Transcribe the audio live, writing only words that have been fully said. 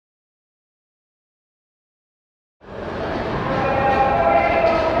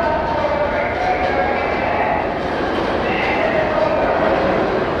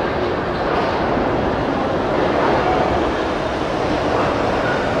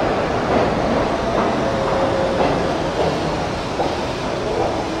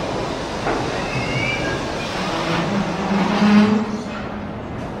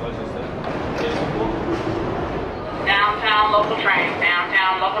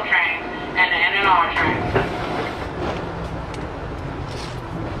local trains and an hour train.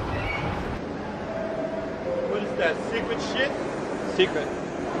 What is that, secret shit? Secret.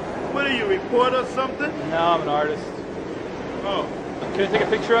 What are you, reporter or something? No, I'm an artist. Oh. Can I take a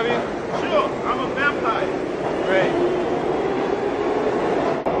picture of you? Sure, I'm a vampire. Great.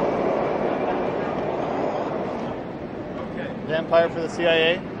 Okay. Vampire for the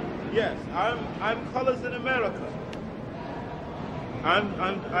CIA? Yes, I'm Colors in America.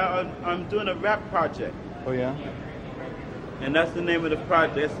 I'm doing a rap project. Oh yeah? And that's the name of the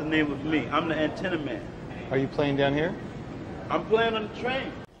project. That's the name of me. I'm the antenna man. Are you playing down here? I'm playing on the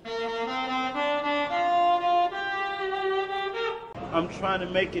train. I'm trying to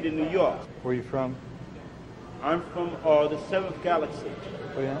make it in New York. Where are you from? I'm from the 7th galaxy.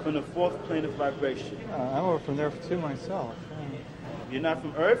 Oh yeah? From the 4th plane of vibration. I'm over from there too myself. You're not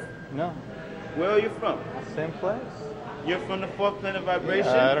from Earth? No. Where are you from? Same place. You're from the 4th plane of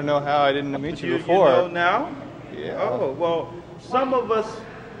vibration? I don't know how I didn't meet you before. You know now? Yeah. Oh, well, some of us,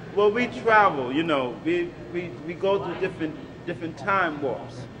 well, we travel, you know. We go through different time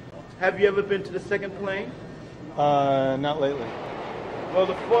warps. Have you ever been to the 2nd plane? Not lately. Well,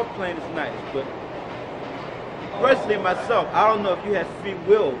 the 4th plane is nice, but personally myself, I don't know if you had free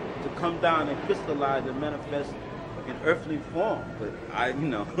will to come down and crystallize and manifest in earthly form, but I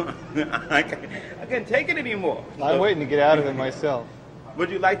can't take it anymore. I'm waiting to get out of it myself. Would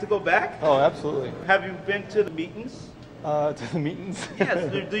you like to go back? Oh, absolutely. Have you been to the meetings? To the meetings?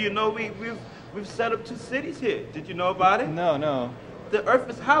 Yes. Do you know we've set up 2 cities here? Did you know about it? No, no. The earth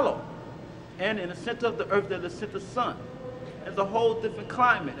is hollow, and in the center of the earth there's the center sun. It's a whole different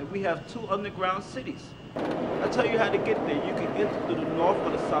climate, and we have 2 underground cities. I'll tell you how to get there. You can get to the north or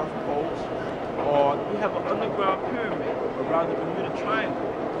the south poles, or we have an underground pyramid around the Bermuda Triangle.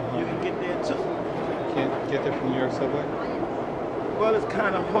 You can get there too. You can't get there from the New York subway? Well, it's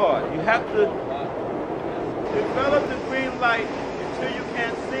kind of hard. You have to develop the green light until you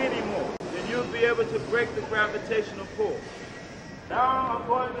can't see anymore. Then you'll be able to break the gravitational pull. Now I'm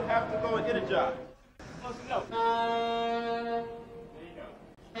going to have to go and energize. Let's go. There you go.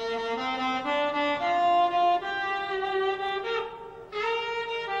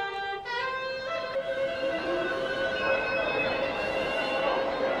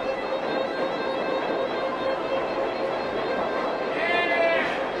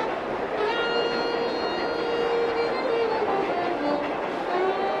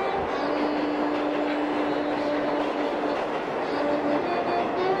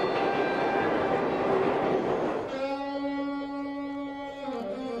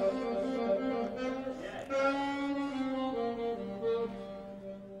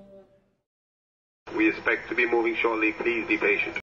 We expect to be moving shortly. Please be patient.